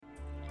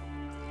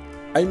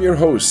I'm your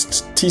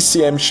host,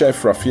 TCM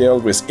Chef Raphael,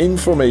 with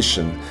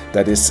information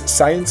that is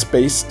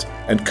science-based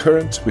and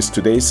current with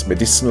today's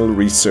medicinal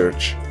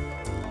research.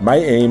 My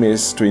aim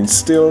is to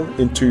instill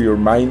into your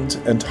mind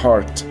and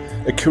heart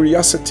a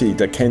curiosity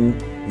that can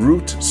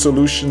root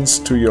solutions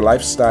to your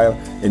lifestyle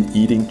and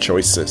eating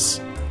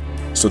choices.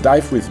 So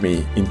dive with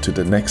me into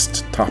the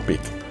next topic.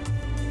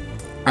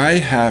 I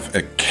have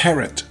a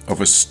carrot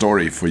of a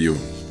story for you.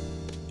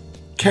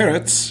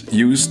 Carrots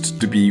used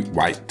to be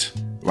white,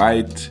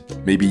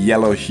 maybe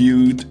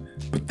yellow-hued,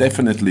 but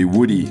definitely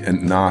woody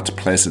and not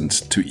pleasant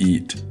to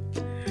eat.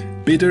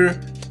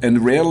 Bitter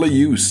and rarely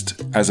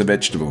used as a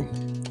vegetable.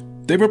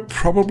 They were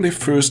probably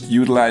first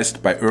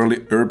utilized by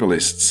early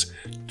herbalists,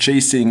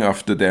 chasing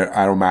after their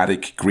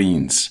aromatic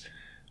greens.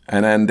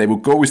 And then they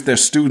would go with their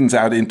students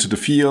out into the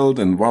field,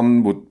 and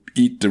one would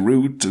eat the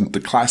root and the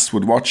class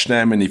would watch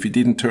them, and if it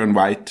didn't turn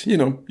white,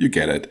 you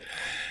get it.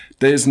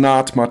 There's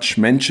not much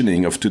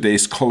mentioning of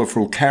today's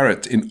colorful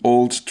carrot in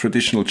old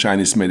traditional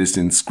Chinese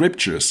medicine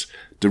scriptures.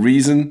 The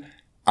reason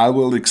I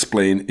will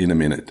explain in a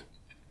minute.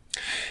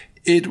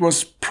 It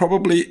was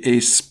probably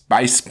a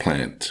spice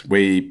plant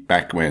way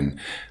back when.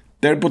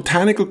 Their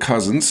botanical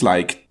cousins,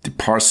 like the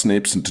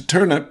parsnips and the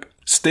turnip,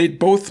 stayed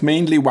both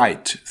mainly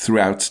white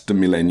throughout the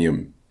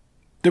millennium.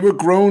 They were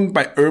grown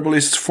by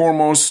herbalists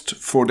foremost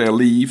for their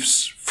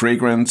leaves,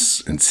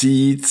 fragrance, and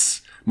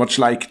seeds, much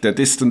like their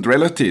distant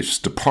relatives,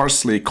 the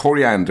parsley,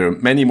 coriander,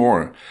 many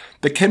more.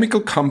 The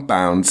chemical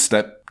compounds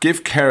that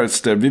give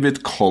carrots their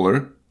vivid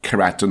color,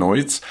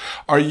 carotenoids,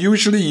 are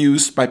usually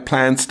used by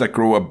plants that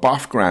grow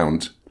above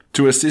ground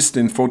to assist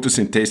in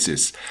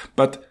photosynthesis,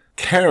 but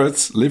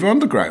carrots live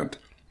underground.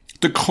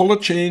 The color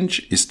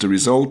change is the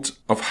result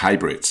of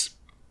hybrids.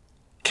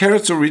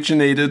 Carrots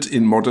originated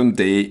in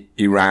modern-day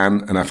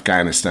Iran and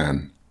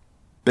Afghanistan.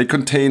 They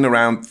contain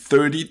around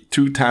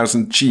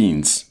 32,000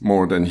 genes,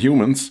 more than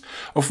humans,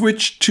 of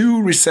which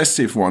 2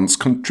 recessive ones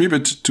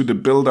contribute to the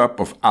buildup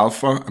of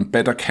alpha and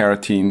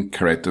beta-carotene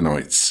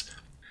carotenoids.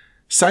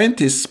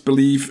 Scientists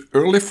believe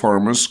early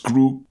farmers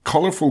grew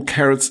colorful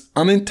carrots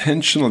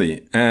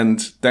unintentionally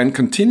and then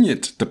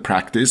continued the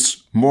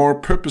practice more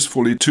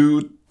purposefully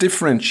to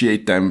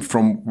differentiate them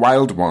from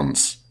wild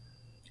ones.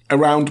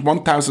 Around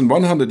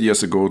 1,100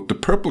 years ago, the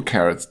purple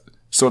carrot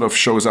sort of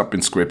shows up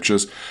in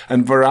scriptures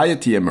and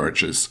variety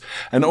emerges.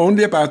 And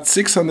only about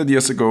 600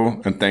 years ago,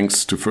 and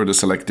thanks to further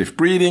selective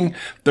breeding,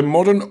 the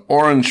modern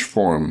orange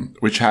form,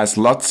 which has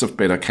lots of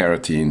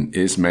beta-carotene,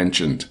 is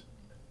mentioned.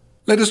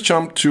 Let us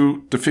jump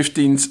to the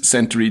 15th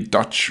century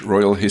Dutch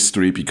royal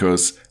history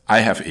because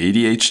I have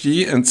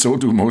ADHD and so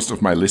do most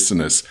of my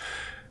listeners.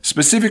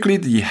 Specifically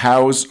the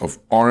House of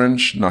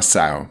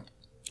Orange-Nassau.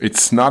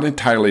 It's not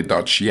entirely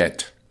Dutch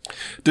yet.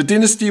 The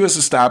dynasty was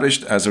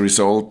established as a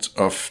result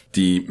of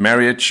the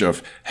marriage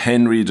of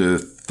Henry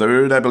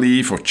III, I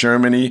believe, of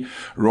Germany,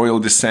 royal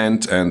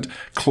descent, and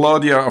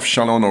Claudia of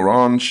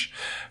Chalon-Orange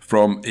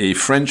from a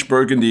French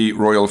Burgundy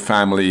royal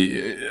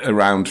family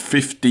around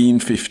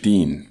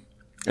 1515.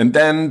 And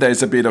then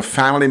there's a bit of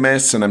family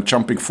mess, and I'm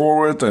jumping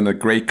forward, and a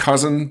great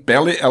cousin,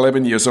 barely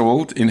 11 years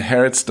old,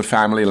 inherits the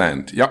family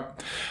land.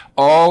 Yep,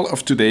 all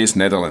of today's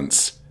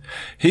Netherlands.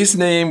 His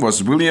name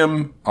was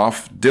William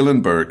of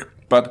Dillenburg.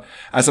 But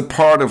as a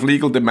part of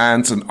legal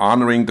demands and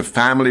honoring the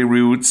family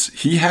roots,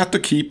 he had to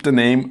keep the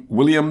name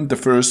William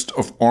I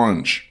of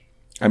Orange.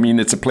 I mean,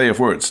 it's a play of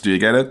words. Do you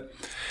get it?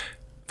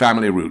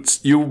 Family roots.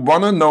 You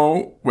want to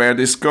know where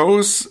this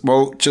goes?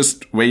 Well,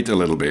 just wait a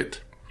little bit.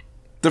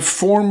 The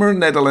former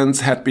Netherlands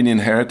had been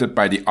inherited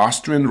by the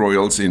Austrian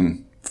royals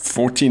in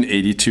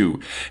 1482.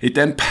 It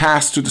then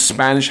passed to the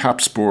Spanish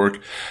Habsburg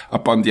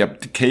upon the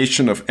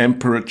abdication of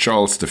Emperor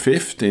Charles V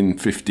in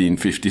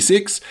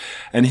 1556,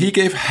 and he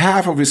gave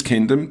half of his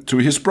kingdom to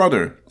his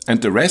brother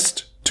and the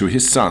rest to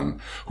his son,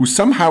 who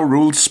somehow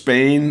ruled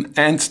Spain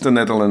and the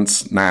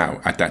Netherlands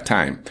now at that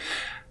time.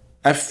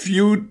 A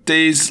few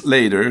days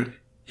later,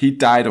 he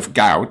died of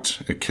gout,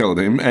 it killed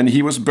him, and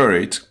he was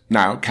buried,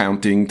 now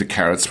counting the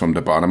carrots from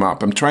the bottom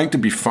up. I'm trying to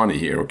be funny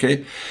here,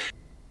 okay?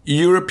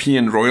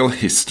 European royal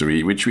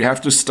history, which we have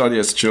to study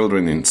as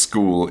children in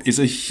school, is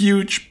a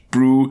huge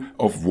brew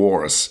of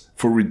wars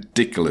for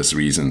ridiculous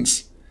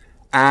reasons.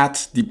 Add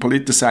the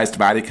politicized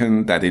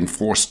Vatican that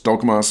enforced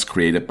dogmas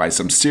created by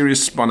some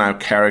serious spun-out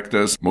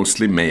characters,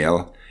 mostly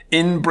male,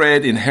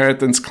 inbred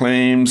inheritance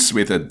claims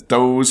with a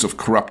dose of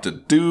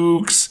corrupted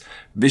dukes,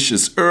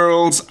 vicious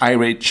earls,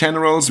 irate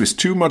generals with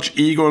too much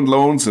ego and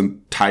loans, and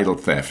title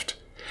theft.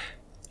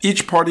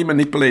 Each party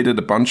manipulated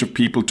a bunch of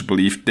people to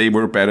believe they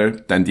were better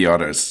than the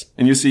others.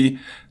 And you see,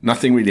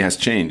 nothing really has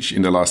changed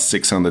in the last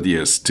 600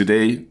 years.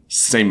 Today,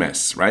 same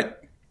mess, right?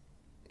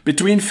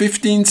 Between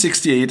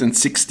 1568 and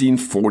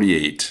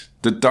 1648,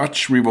 the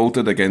Dutch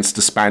revolted against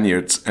the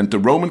Spaniards and the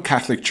Roman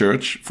Catholic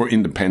Church for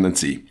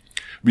independency,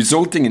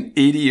 resulting in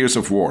 80 years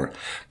of war.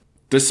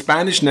 The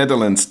Spanish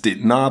Netherlands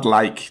did not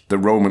like the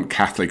Roman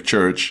Catholic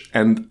Church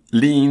and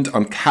leaned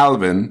on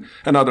Calvin,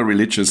 another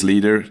religious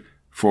leader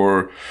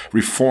for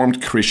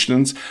Reformed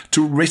Christians,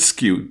 to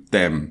rescue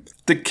them.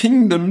 The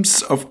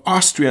kingdoms of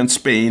Austria and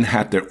Spain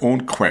had their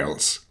own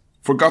quarrels.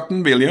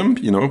 Forgotten William,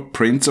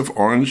 Prince of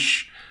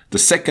Orange the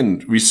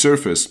second,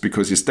 resurfaced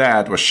because his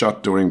dad was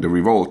shot during the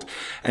revolt,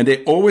 and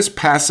they always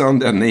pass on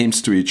their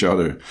names to each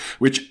other,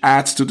 which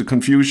adds to the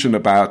confusion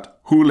about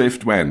who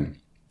lived when.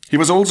 He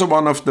was also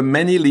one of the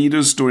many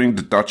leaders during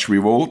the Dutch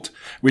revolt,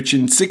 which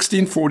in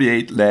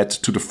 1648 led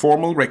to the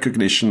formal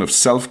recognition of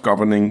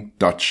self-governing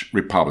Dutch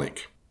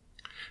Republic.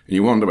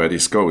 You wonder where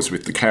this goes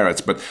with the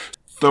carrots, but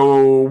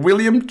though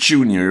William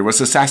Jr. was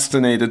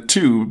assassinated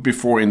too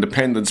before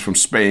independence from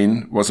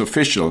Spain was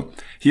official,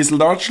 he is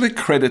largely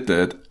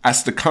credited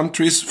as the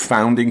country's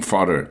founding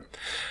father.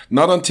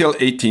 Not until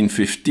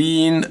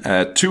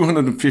 1815,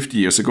 250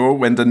 years ago,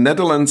 when the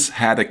Netherlands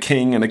had a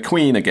king and a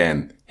queen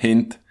again.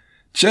 Hint,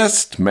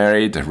 just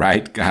married the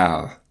right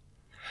gal.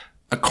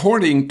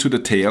 According to the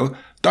tale,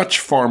 Dutch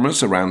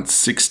farmers around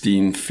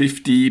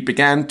 1650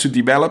 began to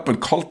develop and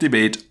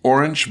cultivate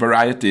orange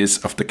varieties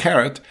of the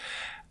carrot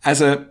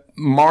as a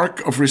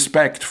mark of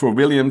respect for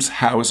William's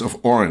House of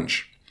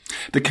Orange.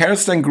 The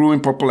carrots then grew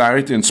in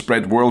popularity and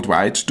spread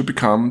worldwide to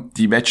become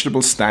the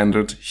vegetable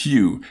standard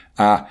hue.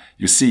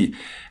 You see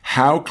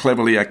how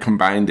cleverly I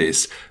combined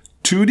this.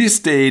 To this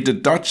day, the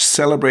Dutch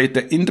celebrate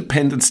their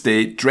Independence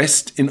Day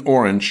dressed in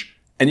orange,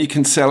 and you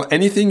can sell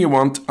anything you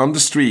want on the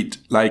street,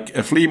 like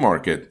a flea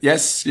market.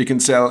 Yes, you can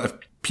sell a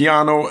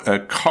piano, a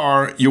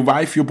car, your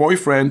wife, your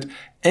boyfriend,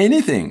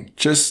 anything.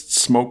 Just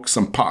smoke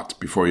some pot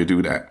before you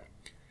do that.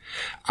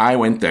 I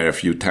went there a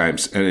few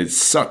times, and it's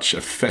such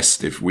a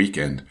festive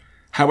weekend.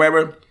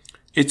 However,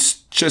 it's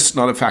just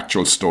not a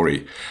factual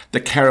story. The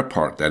carrot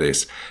part, that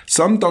is.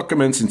 Some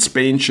documents in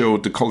Spain show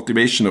the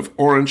cultivation of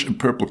orange and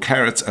purple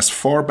carrots as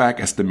far back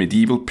as the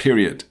medieval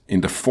period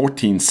in the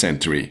 14th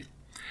century.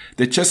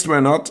 They just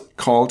were not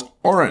called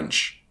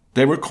orange.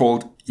 They were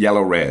called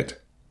yellow-red.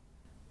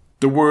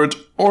 The word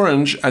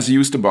orange, as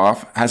used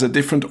above, has a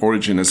different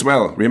origin as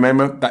well.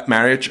 Remember that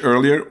marriage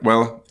earlier?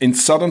 Well, in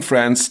southern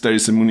France, there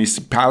is a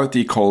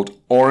municipality called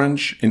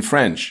Orange in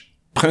French,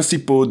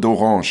 Principaux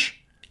d'Orange,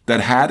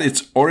 that had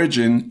its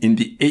origin in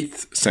the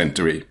 8th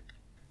century.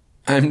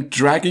 I'm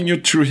dragging you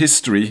through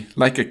history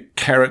like a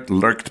carrot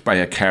lurked by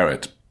a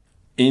carrot.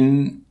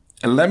 In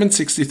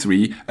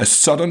 1163, a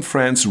southern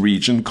France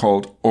region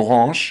called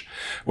Orange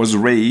was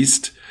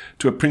raised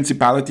to a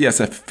principality as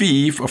a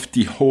fief of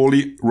the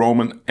Holy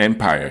Roman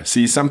Empire.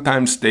 See,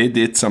 sometimes they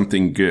did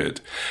something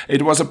good.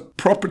 It was a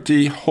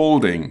property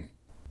holding.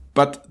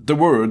 But the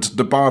word,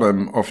 the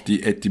bottom of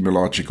the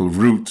etymological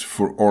root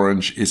for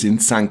orange, is in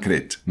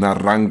Sanskrit,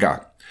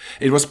 naranga.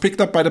 It was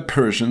picked up by the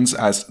Persians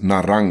as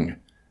narang.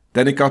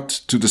 Then it got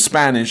to the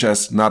Spanish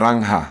as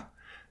naranja.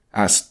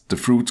 As the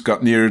fruit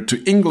got nearer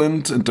to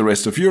England and the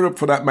rest of Europe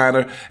for that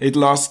matter, it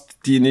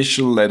lost the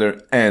initial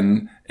letter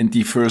N, and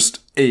the first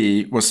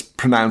A was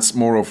pronounced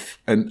more of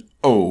an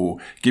O,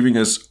 giving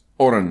us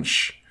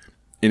orange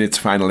in its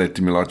final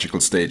etymological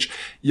stage.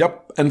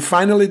 Yup, and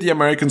finally the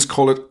Americans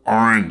call it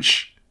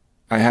orange.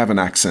 I have an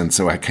accent,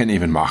 so I can't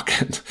even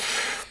mock it.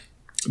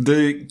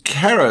 The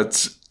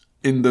carrot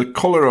in the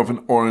color of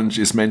an orange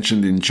is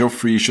mentioned in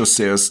Geoffrey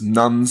Chaucer's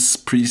Nun's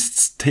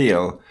Priest's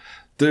Tale.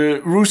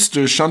 The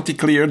rooster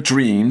Chanticleer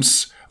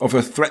dreams of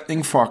a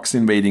threatening fox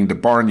invading the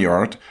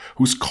barnyard,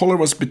 whose color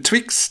was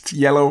betwixt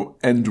yellow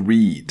and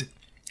red.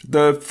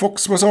 The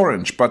fox was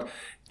orange, but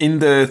in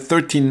the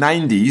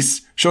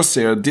 1390s,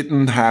 Chaucer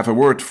didn't have a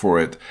word for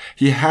it.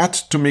 He had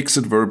to mix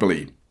it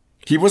verbally.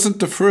 He wasn't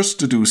the first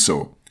to do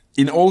so.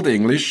 In Old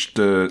English,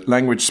 the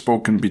language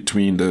spoken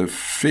between the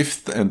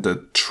 5th and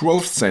the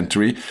 12th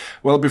century,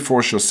 well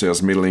before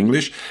Chaucer's Middle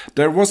English,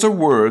 there was a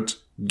word,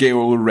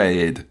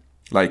 geol-red,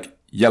 like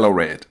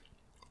yellow-red.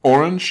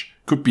 Orange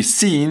could be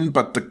seen,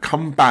 but the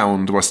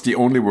compound was the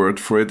only word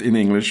for it in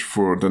English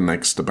for the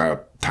next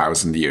about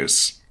 1,000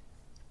 years.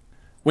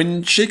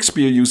 When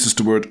Shakespeare uses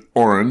the word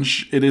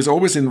orange, it is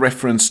always in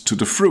reference to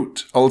the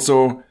fruit.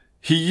 Also,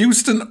 he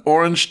used an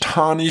orange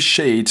tawny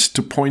shade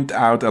to point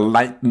out a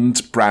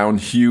lightened brown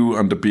hue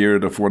on the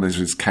beard of one of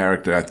his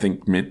characters, I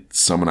think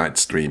Midsummer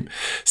Night's Dream.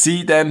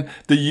 See, then,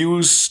 the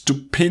use to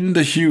pin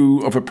the hue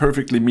of a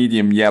perfectly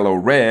medium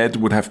yellow-red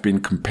would have been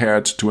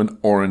compared to an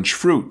orange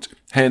fruit.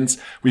 Hence,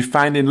 we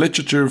find in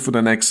literature for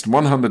the next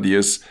 100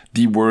 years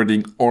the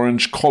wording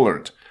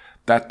orange-colored.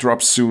 That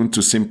drops soon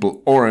to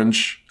simple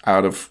orange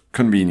out of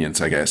convenience,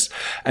 I guess.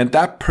 And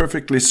that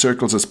perfectly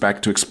circles us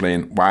back to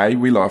explain why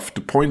we love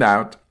to point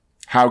out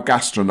how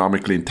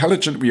gastronomically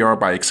intelligent we are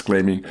by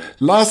exclaiming,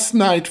 "Last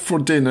night for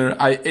dinner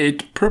I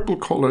ate purple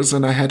colors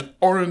and I had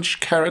orange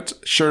carrot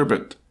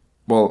sherbet."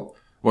 Well,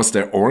 was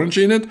there orange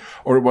in it,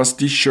 or was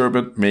the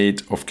sherbet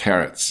made of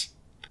carrots?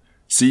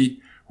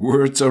 See,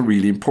 words are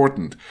really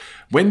important.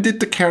 When did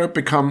the carrot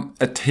become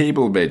a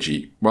table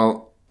veggie?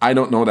 Well, I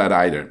don't know that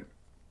either.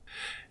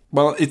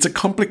 Well, it's a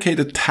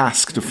complicated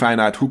task to find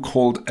out who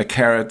called a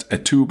carrot a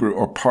tuber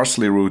or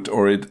parsley root,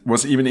 or it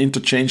was even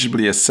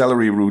interchangeably a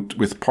celery root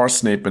with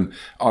parsnip and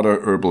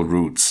other herbal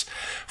roots.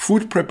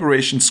 Food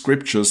preparation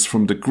scriptures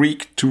from the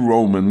Greek to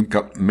Roman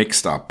got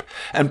mixed up,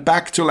 and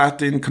back to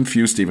Latin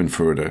confused even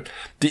further.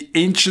 The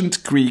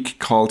ancient Greek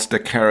called the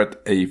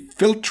carrot a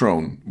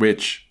philtron,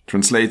 which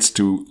translates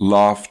to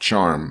love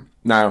charm.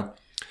 Now,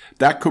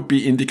 that could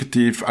be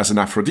indicative as an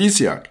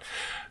aphrodisiac.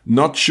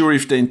 Not sure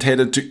if they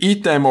intended to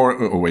eat them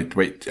or...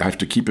 wait, I have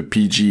to keep it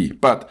PG.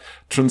 But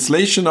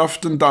translation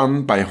often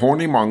done by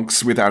horny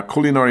monks without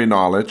culinary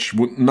knowledge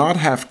would not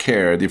have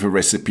cared if a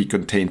recipe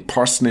contained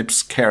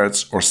parsnips,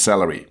 carrots, or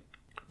celery.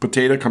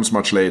 Potato comes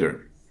much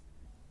later.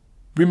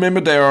 Remember,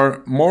 there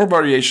are more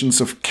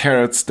variations of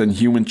carrots than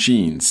human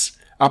genes.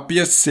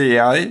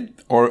 Apiaceae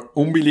or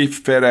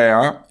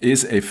Umbelliferae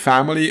is a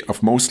family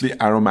of mostly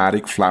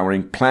aromatic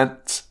flowering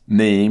plants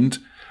named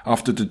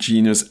after the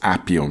genus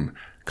Apium,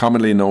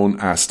 commonly known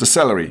as the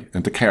celery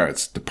and the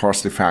carrots, the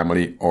parsley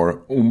family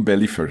or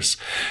Umbellifers.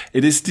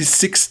 It is the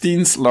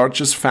 16th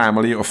largest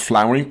family of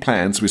flowering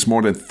plants with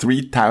more than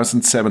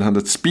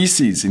 3,700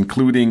 species,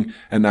 including,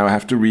 and now I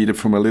have to read it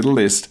from a little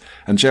list,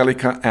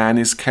 angelica,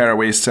 anise,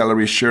 caraway,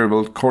 celery,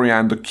 chervil,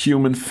 coriander,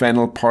 cumin,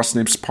 fennel,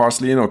 parsnips,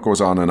 parsley, and it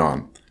goes on and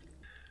on.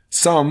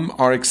 Some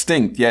are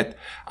extinct, yet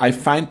I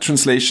find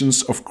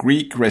translations of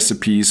Greek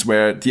recipes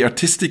where the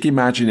artistic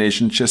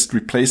imagination just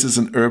replaces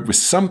an herb with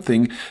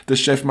something the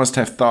chef must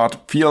have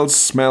thought feels,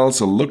 smells,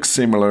 or looks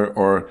similar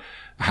or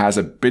has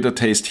a bitter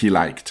taste he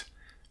liked.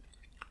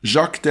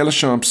 Jacques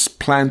Delachamps'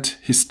 plant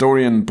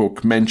historian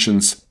book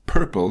mentions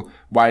purple,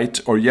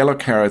 white, or yellow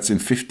carrots in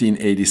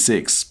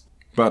 1586,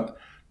 but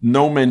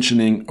no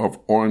mentioning of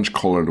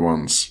orange-colored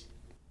ones.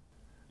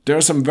 There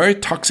are some very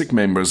toxic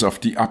members of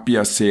the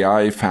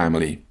Apiaceae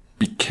family.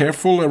 Be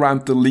careful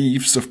around the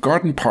leaves of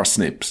garden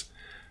parsnips,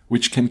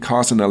 which can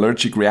cause an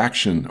allergic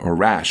reaction or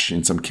rash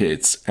in some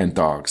kids and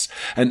dogs.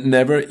 And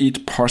never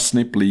eat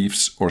parsnip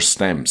leaves or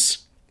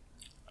stems.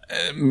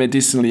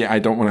 Medicinally, I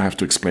don't want to have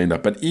to explain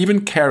that, but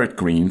even carrot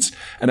greens,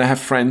 and I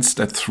have friends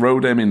that throw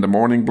them in the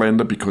morning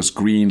blender because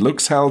green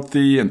looks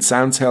healthy and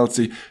sounds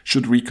healthy,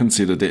 should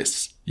reconsider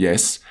this.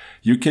 Yes,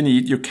 you can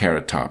eat your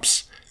carrot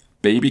tops.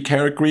 Baby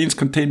carrot greens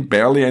contain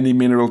barely any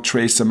mineral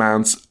trace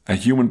amounts a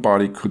human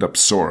body could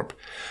absorb.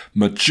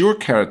 Mature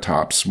carrot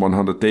tops,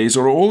 100 days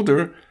or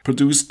older,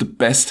 produce the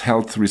best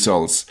health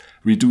results,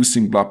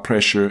 reducing blood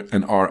pressure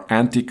and are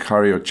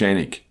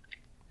anti-cardiogenic.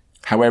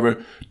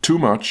 However, too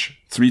much,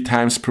 3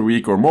 times per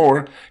week or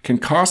more, can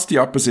cause the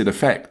opposite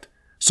effect,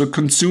 so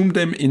consume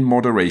them in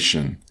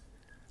moderation.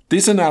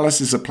 This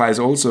analysis applies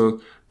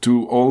also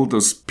to all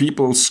those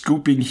people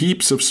scooping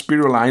heaps of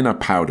spirulina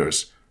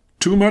powders.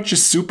 Too much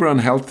is super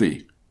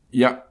unhealthy.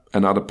 Yeah,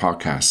 another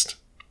podcast.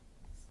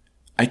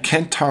 I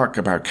can't talk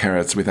about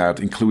carrots without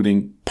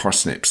including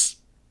parsnips.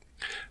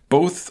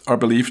 Both are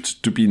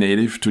believed to be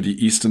native to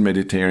the Eastern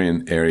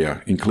Mediterranean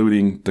area,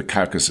 including the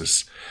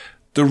Caucasus.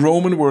 The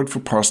Roman word for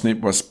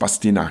parsnip was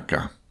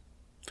pastinaca.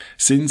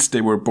 Since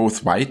they were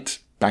both white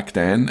back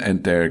then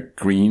and their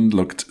green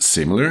looked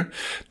similar,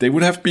 they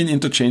would have been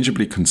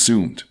interchangeably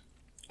consumed.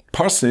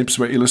 Parsnips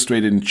were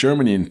illustrated in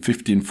Germany in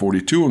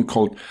 1542 and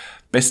called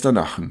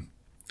Pastinaken,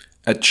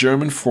 a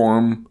German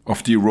form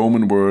of the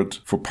Roman word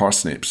for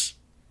parsnips.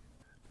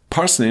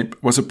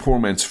 Parsnip was a poor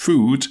man's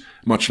food,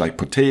 much like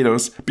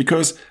potatoes,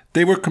 because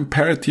they were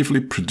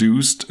comparatively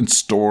produced and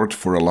stored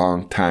for a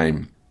long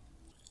time.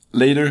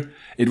 Later,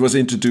 it was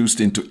introduced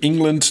into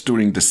England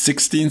during the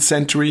 16th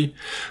century.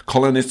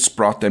 Colonists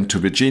brought them to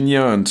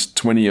Virginia, and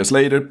 20 years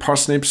later,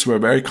 parsnips were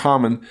very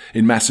common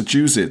in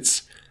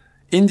Massachusetts.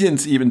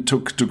 Indians even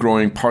took to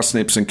growing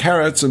parsnips and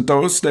carrots, and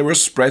thus they were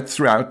spread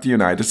throughout the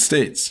United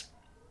States.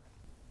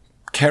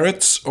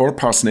 Carrots or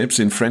parsnips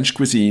in French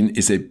cuisine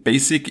is a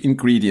basic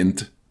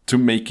ingredient to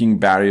making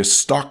various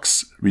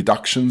stocks,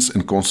 reductions,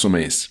 and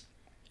consommés.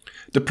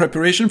 The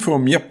preparation for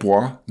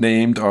mirepoix,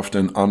 named after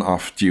an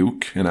on-off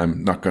duke, and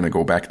I'm not going to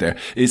go back there,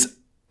 is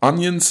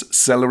onions,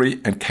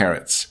 celery, and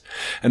carrots.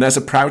 And as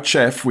a proud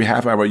chef, we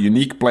have our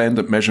unique blend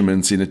of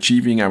measurements in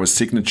achieving our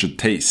signature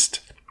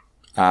taste.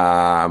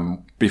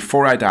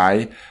 Before I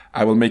die,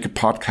 I will make a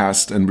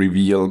podcast and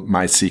reveal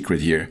my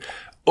secret here.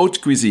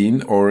 Haute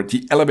cuisine, or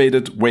the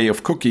elevated way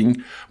of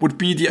cooking, would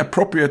be the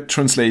appropriate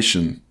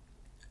translation.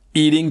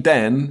 Eating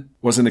then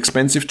was an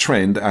expensive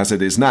trend, as it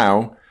is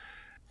now,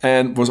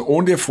 and was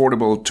only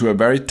affordable to a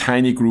very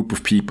tiny group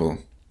of people.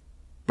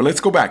 But let's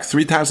go back.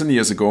 3,000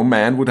 years ago,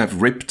 man would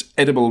have ripped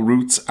edible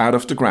roots out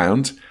of the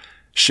ground,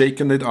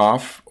 shaken it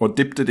off, or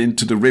dipped it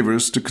into the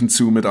rivers to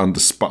consume it on the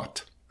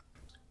spot.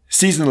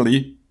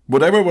 Seasonally,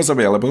 whatever was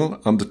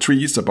available on the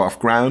trees above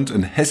ground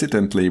and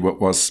hesitantly what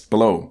was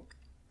below.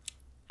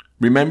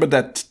 Remember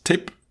that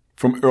tip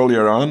from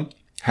earlier on?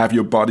 Have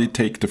your body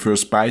take the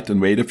first bite and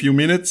wait a few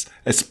minutes,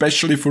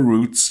 especially for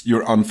roots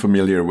you're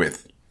unfamiliar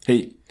with.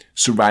 Hey,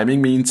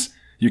 surviving means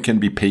you can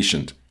be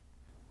patient.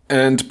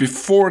 And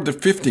before the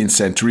 15th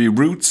century,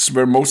 roots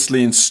were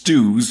mostly in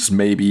stews,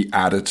 maybe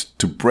added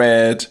to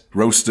bread,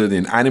 roasted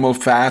in animal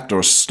fat,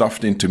 or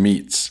stuffed into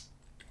meats.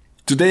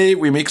 Today,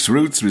 we mix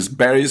roots with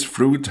berries,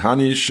 fruit,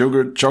 honey,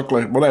 sugar,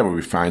 chocolate, whatever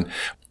we find.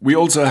 We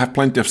also have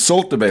plenty of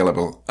salt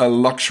available, a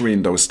luxury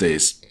in those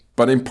days,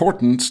 but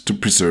important to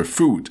preserve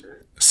food.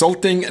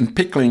 Salting and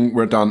pickling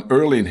were done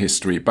early in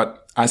history,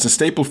 but as a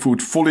staple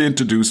food fully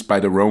introduced by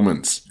the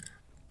Romans.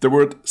 The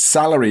word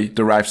salary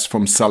derives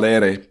from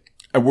salere,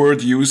 a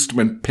word used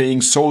when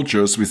paying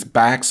soldiers with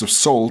bags of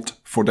salt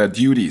for their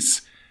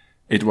duties.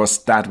 It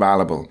was that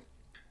valuable.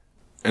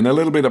 And a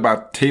little bit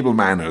about table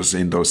manners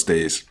in those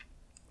days.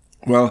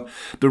 Well,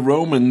 the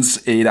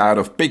Romans ate out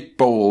of big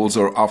bowls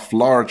or off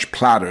large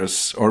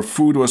platters, or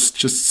food was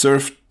just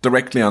served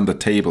directly on the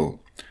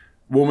table.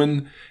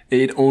 Women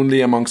ate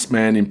only amongst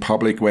men in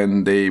public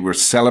when they were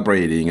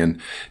celebrating, and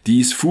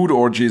these food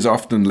orgies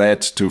often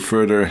led to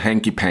further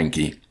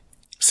hanky-panky.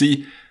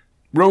 See,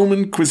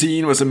 Roman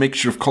cuisine was a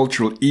mixture of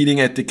cultural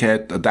eating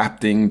etiquette,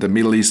 adapting the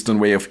Middle Eastern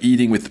way of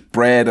eating with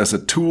bread as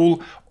a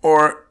tool,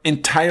 or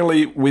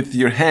entirely with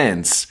your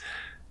hands.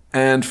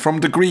 And from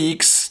the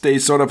Greeks, they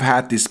sort of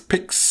had these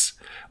picks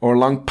or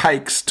long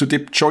pikes to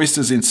dip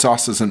choices in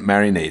sauces and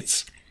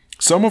marinades.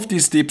 Some of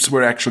these dips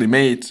were actually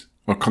made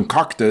or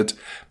concocted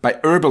by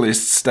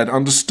herbalists that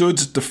understood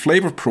the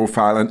flavor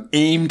profile and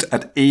aimed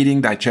at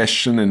aiding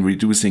digestion and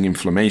reducing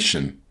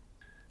inflammation.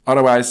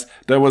 Otherwise,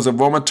 there was a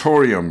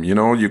vomitorium.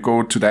 You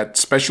go to that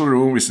special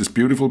room with this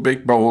beautiful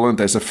big bowl and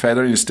there's a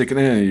feather and you stick it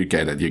in and you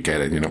get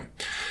it.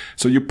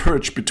 So you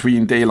purge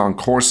between day-long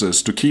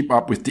courses to keep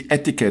up with the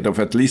etiquette of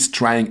at least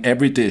trying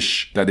every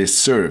dish that is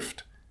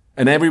served.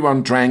 And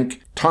everyone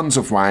drank tons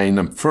of wine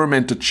and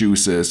fermented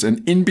juices,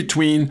 and in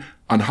between,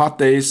 on hot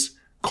days,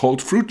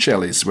 cold fruit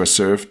jellies were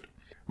served,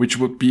 which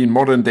would be in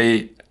modern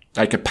day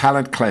like a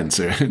palate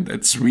cleanser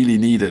that's really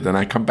needed, and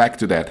I come back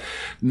to that.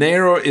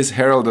 Nero is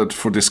heralded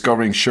for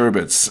discovering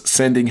sherbets,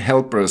 sending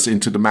helpers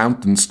into the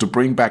mountains to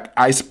bring back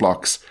ice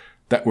blocks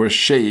that were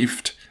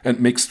shaved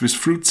and mixed with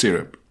fruit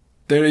syrup.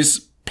 There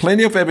is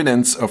plenty of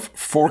evidence of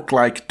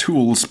fork-like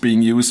tools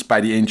being used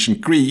by the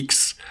ancient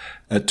Greeks,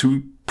 a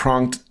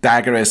two-pronged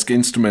dagger-esque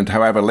instrument.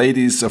 However,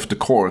 ladies of the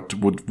court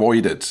would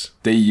avoid it.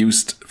 They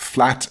used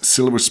flat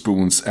silver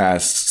spoons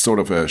as sort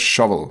of a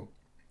shovel.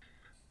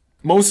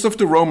 Most of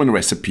the Roman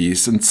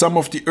recipes, and some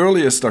of the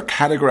earliest are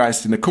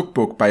categorized in a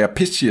cookbook by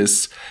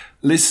Apicius,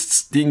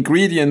 lists the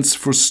ingredients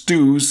for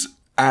stews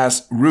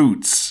as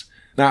roots.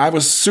 Now, I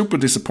was super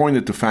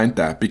disappointed to find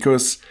that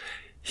because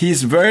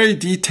he's very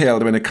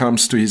detailed when it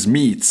comes to his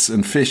meats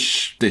and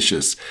fish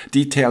dishes,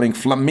 detailing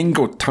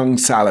flamingo tongue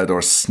salad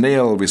or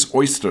snail with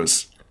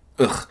oysters.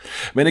 Ugh.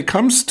 When it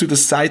comes to the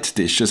side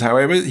dishes,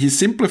 however, he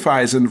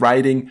simplifies in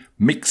writing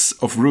mix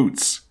of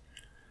roots.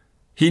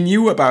 He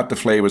knew about the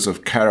flavors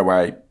of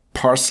caraway,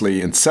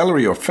 parsley and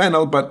celery or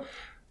fennel, but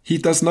he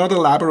does not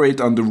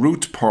elaborate on the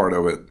root part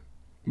of it,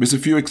 with a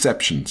few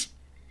exceptions.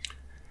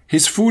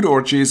 His food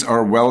orgies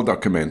are well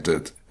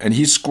documented, and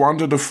he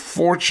squandered a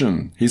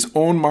fortune, his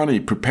own money,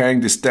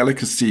 preparing these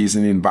delicacies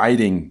and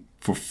inviting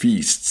for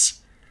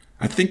feasts.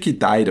 I think he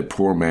died a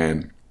poor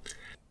man.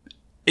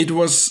 It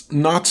was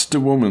not the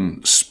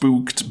woman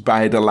spooked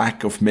by the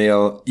lack of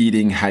male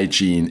eating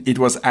hygiene. It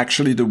was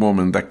actually the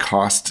woman that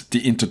caused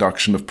the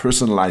introduction of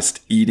personalized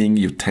eating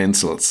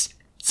utensils.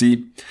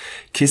 See,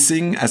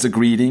 kissing as a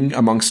greeting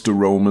amongst the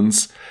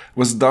Romans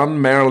was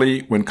done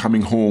merely when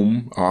coming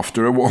home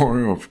after a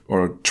war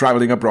or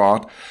traveling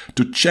abroad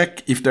to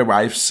check if their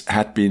wives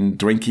had been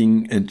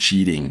drinking and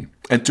cheating.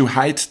 And to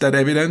hide that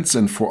evidence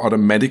and for other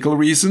medical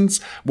reasons,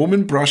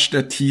 women brushed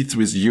their teeth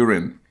with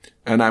urine.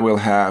 And I will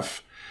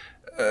have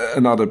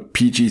another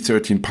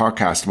PG-13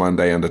 podcast one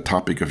day on the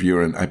topic of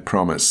urine, I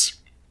promise.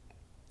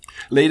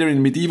 Later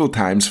in medieval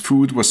times,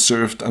 food was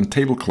served on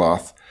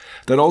tablecloth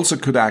that also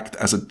could act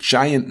as a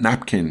giant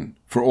napkin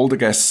for all the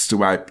guests to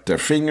wipe their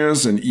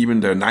fingers and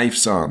even their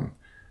knives on.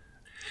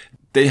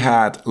 They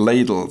had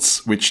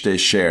ladles which they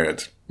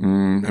shared.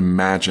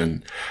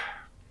 Imagine.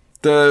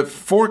 The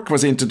fork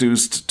was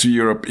introduced to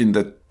Europe in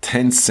the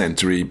 10th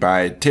century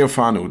by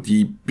Theophano,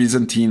 the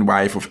Byzantine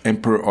wife of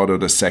Emperor Otto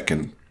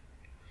II.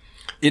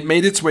 It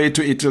made its way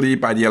to Italy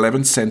by the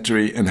 11th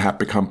century and had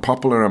become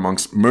popular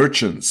amongst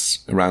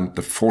merchants around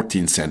the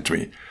 14th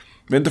century.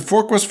 When the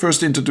fork was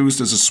first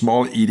introduced as a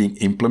small eating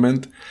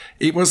implement,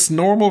 it was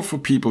normal for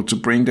people to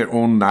bring their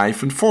own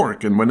knife and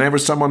fork, and whenever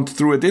someone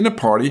threw a dinner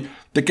party,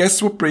 the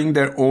guests would bring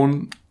their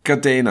own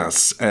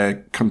cadenas,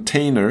 a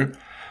container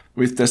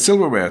with their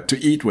silverware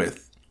to eat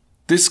with.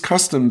 This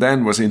custom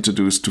then was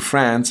introduced to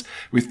France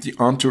with the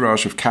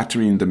entourage of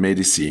Catherine de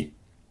Medici.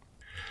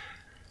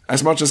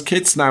 As much as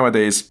kids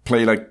nowadays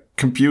play like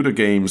computer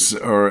games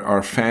or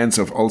are fans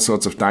of all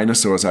sorts of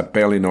dinosaurs, I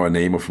barely know a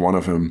name of one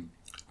of them.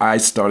 I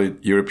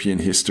studied European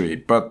history,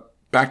 but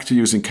back to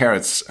using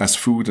carrots as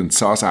food and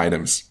sauce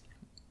items.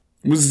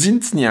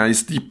 Muzyntznia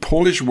is the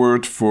Polish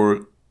word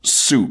for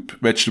soup,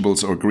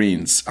 vegetables or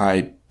greens.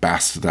 I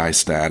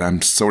bastardized that.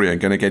 I'm sorry, I'm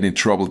gonna get in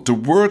trouble. The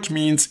word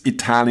means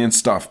Italian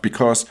stuff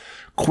because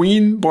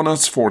Queen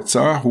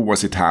Bonasforza, who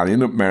was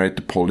Italian and married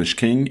the Polish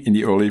king in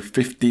the early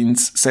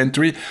 15th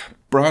century,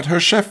 brought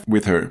her chef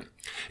with her.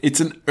 It's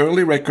an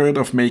early record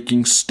of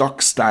making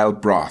stock-style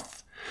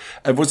broth.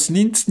 A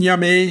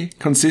Voznintsniame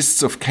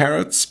consists of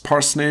carrots,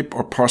 parsnip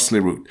or parsley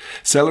root,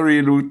 celery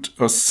root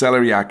or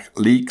celeriac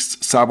leeks,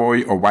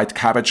 savoy or white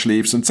cabbage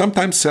leaves, and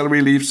sometimes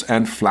celery leaves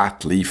and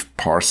flat leaf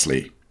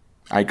parsley.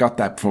 I got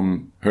that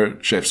from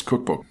her chef's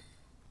cookbook.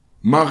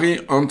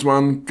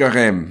 Marie-Antoine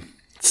Carême,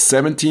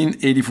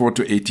 1784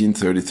 to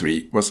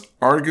 1833, was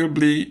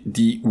arguably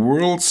the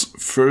world's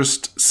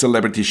first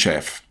celebrity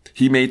chef.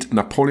 He made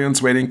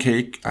Napoleon's wedding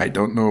cake, I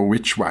don't know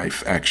which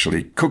wife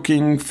actually,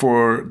 cooking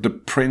for the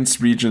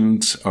Prince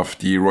Regent of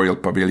the Royal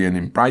Pavilion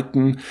in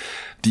Brighton,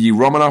 the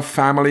Romanov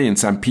family in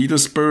St.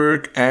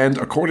 Petersburg, and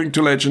according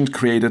to legend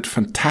created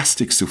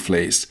fantastic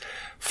soufflés,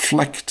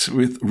 flecked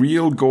with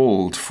real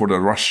gold for the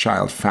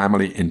Rothschild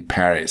family in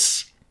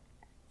Paris.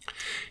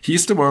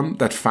 He's the one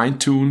that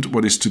fine-tuned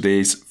what is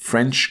today's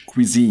French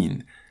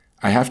cuisine.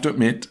 I have to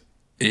admit,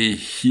 a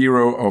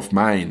hero of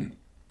mine.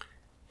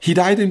 He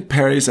died in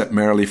Paris at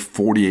merely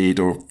 48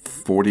 or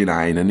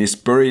 49 and is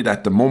buried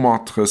at the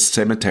Montmartre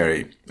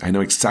cemetery. I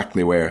know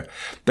exactly where.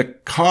 The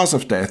cause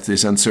of death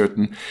is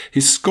uncertain.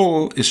 His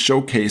skull is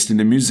showcased in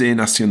the Musée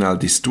National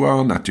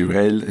d'Histoire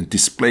Naturelle and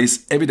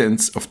displays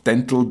evidence of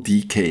dental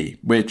decay,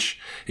 which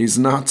is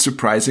not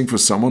surprising for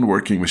someone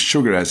working with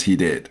sugar as he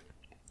did.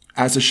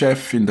 As a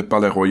chef in the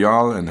Palais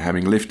Royal and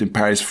having lived in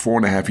Paris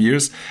 4.5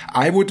 years,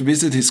 I would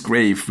visit his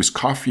grave with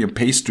coffee and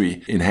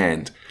pastry in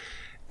hand.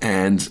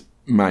 And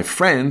my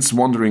friends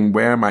wondering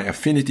where my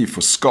affinity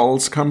for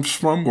skulls comes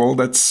from, well,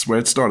 that's where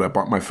it started. I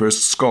bought my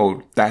first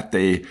skull that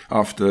day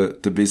after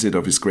the visit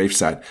of his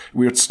gravesite.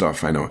 Weird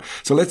stuff, I know.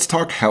 So let's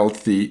talk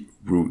healthy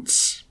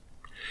roots.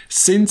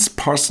 Since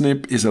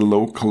parsnip is a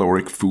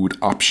low-caloric food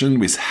option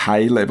with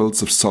high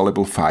levels of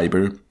soluble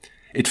fiber,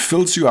 it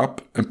fills you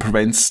up and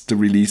prevents the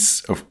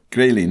release of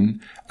ghrelin,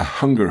 a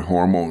hunger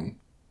hormone.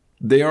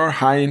 They are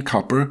high in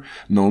copper,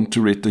 known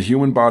to rid the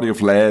human body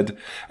of lead,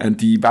 and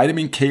the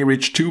vitamin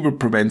K-rich tuber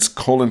prevents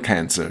colon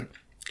cancer.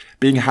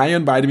 Being high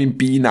on vitamin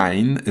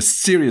B9, a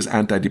serious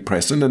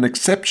antidepressant, and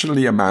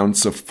exceptionally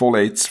amounts of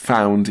folates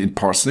found in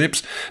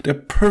parsnips, they're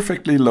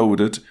perfectly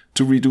loaded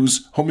to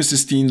reduce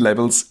homocysteine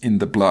levels in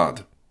the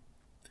blood.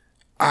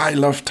 I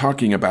love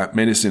talking about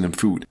medicine and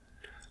food.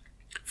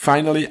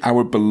 Finally,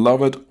 our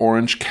beloved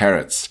orange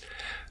carrots.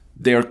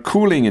 They are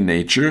cooling in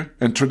nature,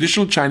 and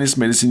traditional Chinese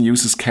medicine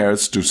uses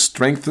carrots to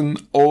strengthen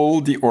all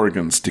the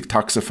organs,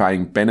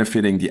 detoxifying,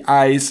 benefiting the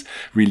eyes,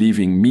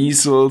 relieving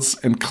measles,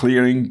 and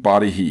clearing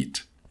body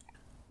heat.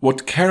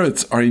 What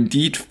carrots are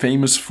indeed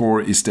famous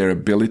for is their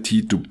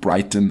ability to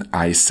brighten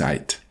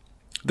eyesight.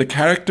 The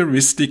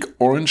characteristic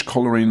orange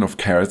coloring of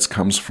carrots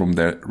comes from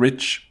their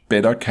rich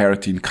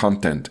beta-carotene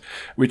content,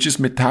 which is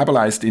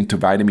metabolized into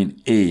vitamin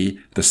A,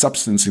 the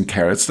substance in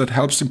carrots that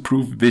helps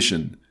improve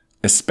vision,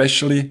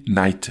 especially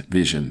night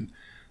vision.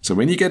 So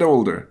when you get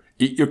older,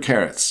 eat your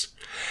carrots.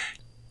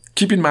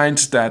 Keep in mind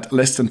that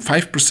less than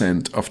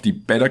 5% of the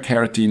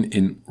beta-carotene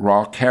in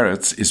raw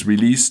carrots is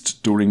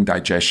released during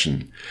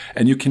digestion,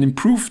 and you can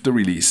improve the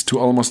release to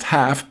almost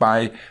half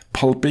by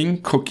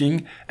pulping,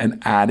 cooking,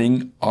 and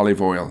adding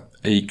olive oil,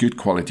 a good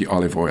quality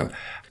olive oil.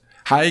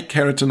 High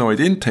carotenoid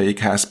intake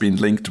has been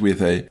linked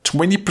with a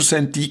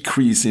 20%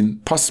 decrease in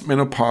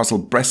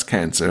postmenopausal breast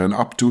cancer and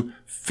up to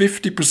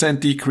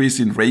 50% decrease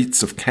in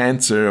rates of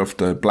cancer of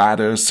the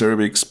bladder,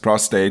 cervix,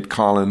 prostate,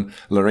 colon,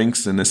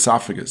 larynx, and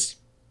esophagus.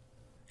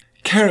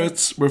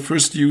 Carrots were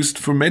first used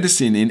for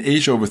medicine in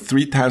Asia over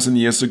 3,000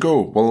 years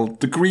ago. Well,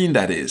 the green,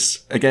 that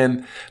is.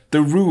 Again,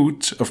 the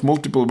root of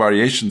multiple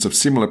variations of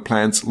similar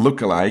plants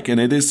look alike,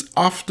 and it is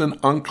often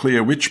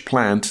unclear which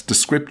plant the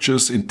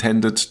scriptures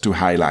intended to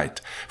highlight.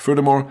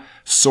 Furthermore,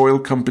 soil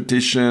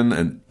competition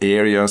and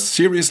area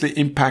seriously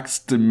impacts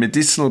the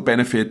medicinal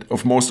benefit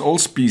of most all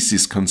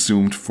species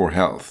consumed for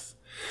health.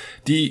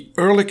 The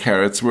early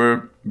carrots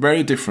were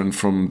very different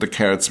from the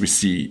carrots we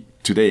see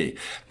today.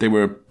 They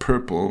were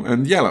purple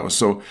and yellow,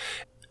 so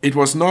it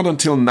was not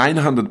until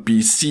 900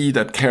 BC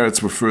that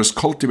carrots were first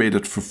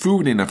cultivated for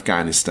food in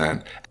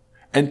Afghanistan,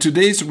 and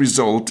today's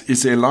result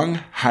is a long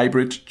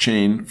hybrid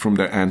chain from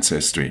their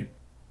ancestry.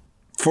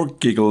 For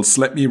giggles,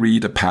 let me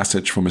read a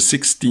passage from a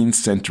 16th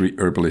century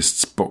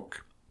herbalist's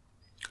book.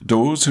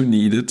 Those who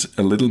needed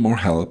a little more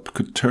help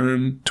could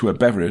turn to a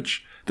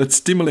beverage that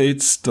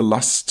stimulates the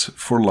lust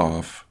for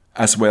love,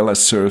 as well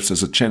as serves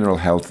as a general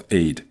health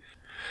aid.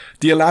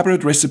 The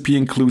elaborate recipe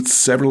includes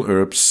several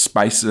herbs,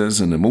 spices,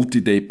 and a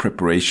multi-day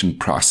preparation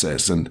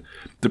process. And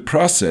the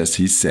process,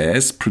 he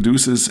says,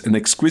 produces an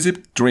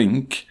exquisite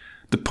drink,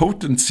 the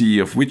potency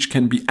of which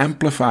can be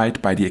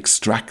amplified by the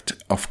extract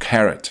of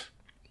carrot.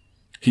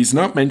 He's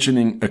not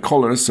mentioning a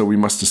color, so we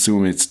must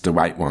assume it's the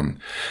white one.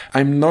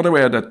 I'm not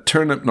aware that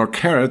turnip nor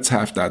carrots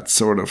have that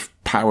sort of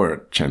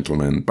power,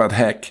 gentlemen. But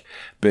heck,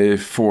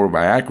 before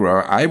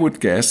Viagra, I would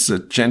guess a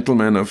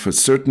gentleman of a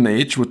certain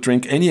age would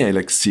drink any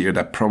elixir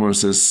that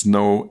promises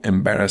no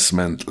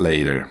embarrassment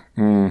later.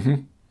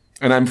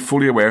 And I'm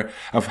fully aware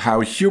of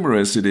how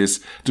humorous it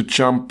is to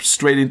jump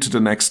straight into the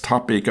next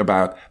topic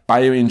about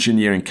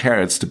bioengineering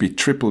carrots to be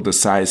triple the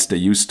size they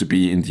used to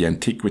be in the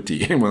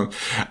antiquity. Well,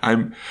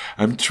 I'm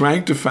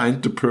trying to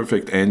find the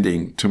perfect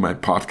ending to my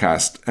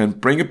podcast and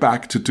bring it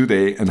back to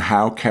today and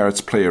how carrots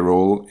play a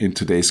role in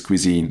today's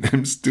cuisine.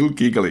 I'm still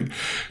giggling.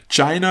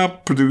 China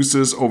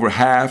produces over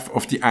half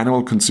of the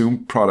annual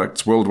consumed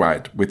products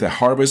worldwide, with a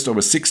harvest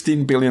over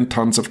 16 billion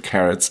tons of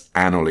carrots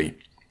annually.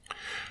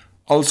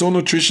 Also,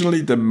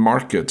 nutritionally, the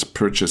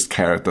market-purchased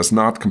carrot does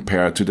not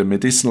compare to the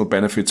medicinal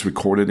benefits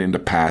recorded in the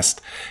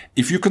past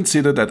if you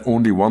consider that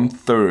only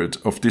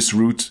 1/3 of this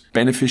root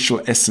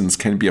beneficial essence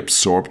can be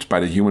absorbed by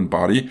the human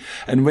body,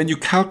 and when you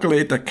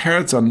calculate that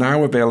carrots are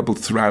now available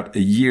throughout a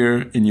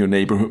year in your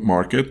neighborhood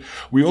market,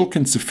 we all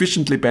can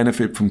sufficiently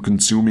benefit from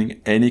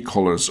consuming any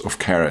colors of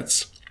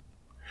carrots.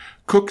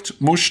 Cooked,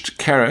 mushed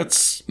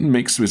carrots,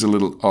 mixed with a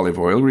little olive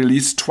oil,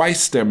 release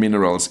twice their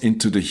minerals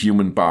into the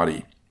human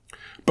body.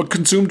 But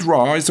consumed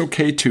raw is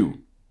okay too.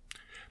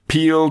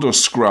 Peeled or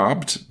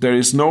scrubbed, there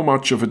is no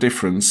much of a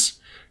difference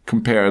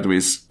compared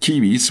with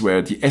kiwis,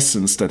 where the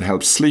essence that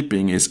helps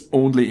sleeping is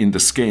only in the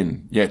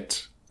skin.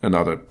 Yet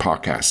another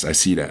podcast, I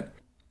see that.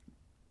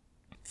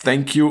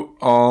 Thank you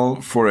all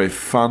for a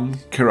fun,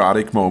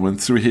 chaotic moment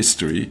through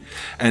history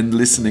and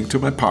listening to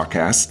my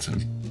podcast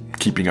and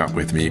keeping up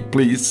with me.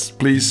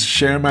 Please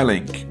share my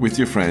link with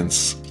your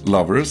friends,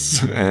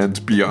 lovers,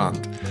 and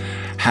beyond.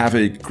 Have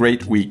a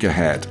great week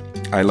ahead.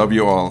 I love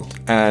you all,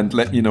 and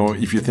let me know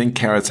if you think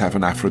carrots have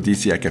an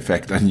aphrodisiac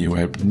effect on you.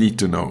 I need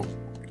to know.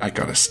 I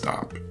gotta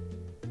stop.